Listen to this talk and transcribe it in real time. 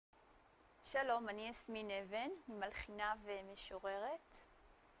שלום, אני יסמין אבן, מלחינה ומשוררת.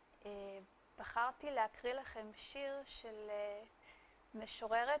 בחרתי להקריא לכם שיר של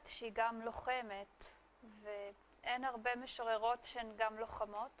משוררת שהיא גם לוחמת, ואין הרבה משוררות שהן גם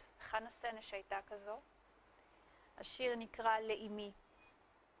לוחמות. חנה סנש הייתה כזו. השיר נקרא לאמי.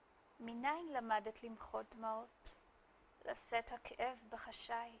 מניין למדת למחות דמעות, לשאת הכאב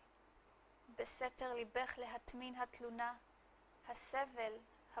בחשאי, בסתר ליבך להטמין התלונה, הסבל,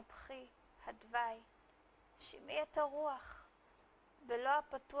 הבכי, הדווי, שמעי את הרוח, בלא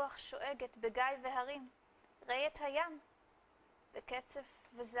הפתוח שואגת בגיא והרים, ראי את הים, בקצף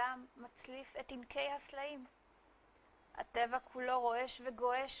וזעם מצליף את ענקי הסלעים. הטבע כולו רועש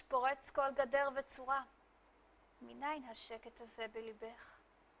וגועש, פורץ כל גדר וצורה. מניין השקט הזה בליבך?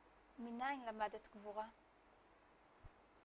 מניין למדת גבורה?